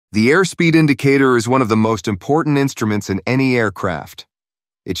The airspeed indicator is one of the most important instruments in any aircraft.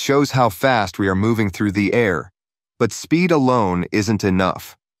 It shows how fast we are moving through the air, but speed alone isn't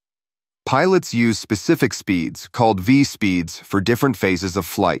enough. Pilots use specific speeds, called V-speeds, for different phases of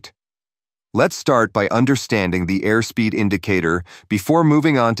flight. Let's start by understanding the airspeed indicator before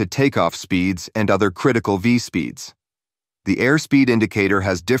moving on to takeoff speeds and other critical V-speeds. The airspeed indicator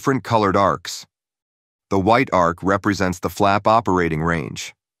has different colored arcs. The white arc represents the flap operating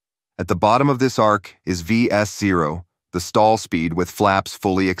range. At the bottom of this arc is VS0, the stall speed with flaps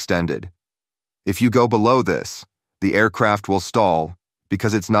fully extended. If you go below this, the aircraft will stall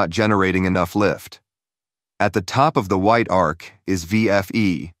because it's not generating enough lift. At the top of the white arc is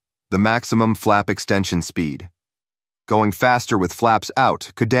VFE, the maximum flap extension speed. Going faster with flaps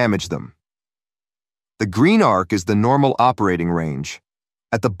out could damage them. The green arc is the normal operating range.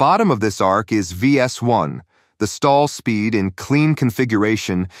 At the bottom of this arc is VS1, the stall speed in clean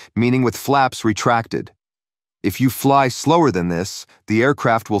configuration, meaning with flaps retracted. If you fly slower than this, the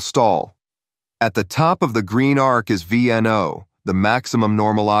aircraft will stall. At the top of the green arc is VNO, the maximum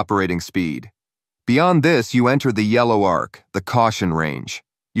normal operating speed. Beyond this, you enter the yellow arc, the caution range.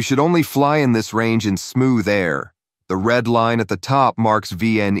 You should only fly in this range in smooth air. The red line at the top marks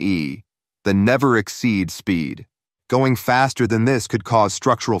VNE, the never exceed speed. Going faster than this could cause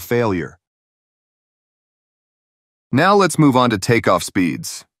structural failure. Now let's move on to takeoff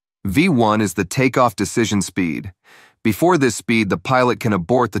speeds. V1 is the takeoff decision speed. Before this speed, the pilot can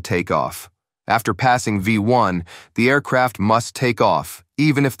abort the takeoff. After passing V1, the aircraft must take off,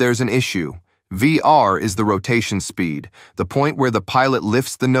 even if there's an issue. VR is the rotation speed, the point where the pilot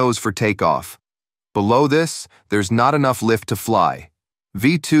lifts the nose for takeoff. Below this, there's not enough lift to fly.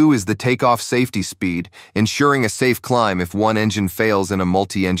 V2 is the takeoff safety speed, ensuring a safe climb if one engine fails in a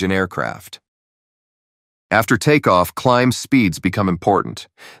multi-engine aircraft. After takeoff, climb speeds become important.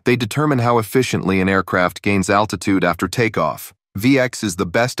 They determine how efficiently an aircraft gains altitude after takeoff. VX is the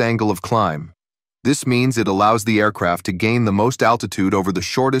best angle of climb. This means it allows the aircraft to gain the most altitude over the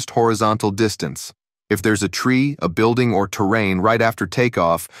shortest horizontal distance. If there's a tree, a building, or terrain right after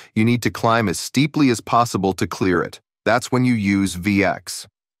takeoff, you need to climb as steeply as possible to clear it. That's when you use VX.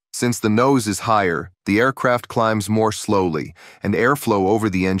 Since the nose is higher, the aircraft climbs more slowly, and airflow over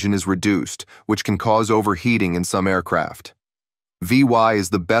the engine is reduced, which can cause overheating in some aircraft. VY is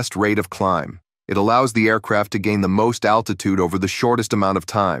the best rate of climb. It allows the aircraft to gain the most altitude over the shortest amount of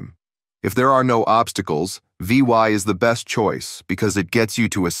time. If there are no obstacles, VY is the best choice because it gets you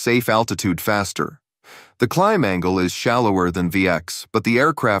to a safe altitude faster. The climb angle is shallower than VX, but the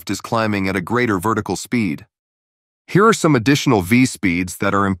aircraft is climbing at a greater vertical speed. Here are some additional V-speeds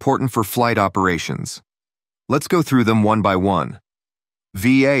that are important for flight operations. Let's go through them one by one.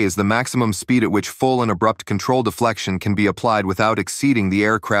 VA is the maximum speed at which full and abrupt control deflection can be applied without exceeding the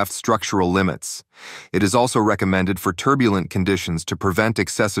aircraft's structural limits. It is also recommended for turbulent conditions to prevent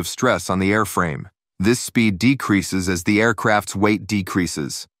excessive stress on the airframe. This speed decreases as the aircraft's weight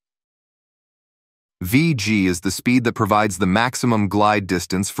decreases. VG is the speed that provides the maximum glide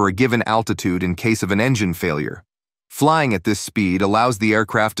distance for a given altitude in case of an engine failure. Flying at this speed allows the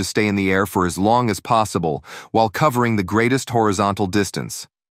aircraft to stay in the air for as long as possible while covering the greatest horizontal distance.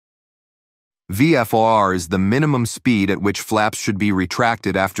 VFR is the minimum speed at which flaps should be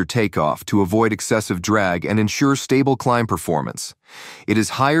retracted after takeoff to avoid excessive drag and ensure stable climb performance. It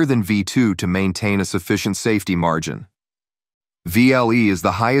is higher than V2 to maintain a sufficient safety margin. VLE is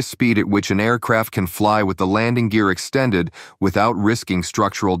the highest speed at which an aircraft can fly with the landing gear extended without risking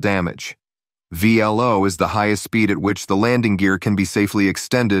structural damage. VLO is the highest speed at which the landing gear can be safely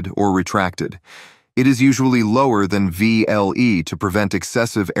extended or retracted. It is usually lower than VLE to prevent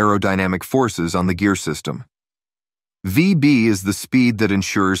excessive aerodynamic forces on the gear system. VB is the speed that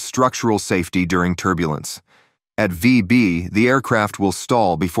ensures structural safety during turbulence. At VB, the aircraft will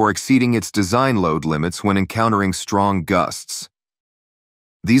stall before exceeding its design load limits when encountering strong gusts.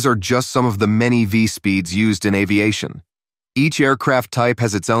 These are just some of the many V-speeds used in aviation. Each aircraft type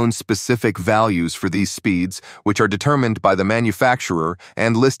has its own specific values for these speeds, which are determined by the manufacturer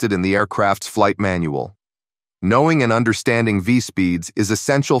and listed in the aircraft's flight manual. Knowing and understanding V-speeds is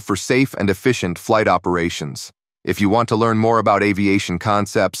essential for safe and efficient flight operations. If you want to learn more about aviation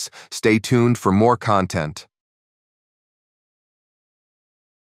concepts, stay tuned for more content.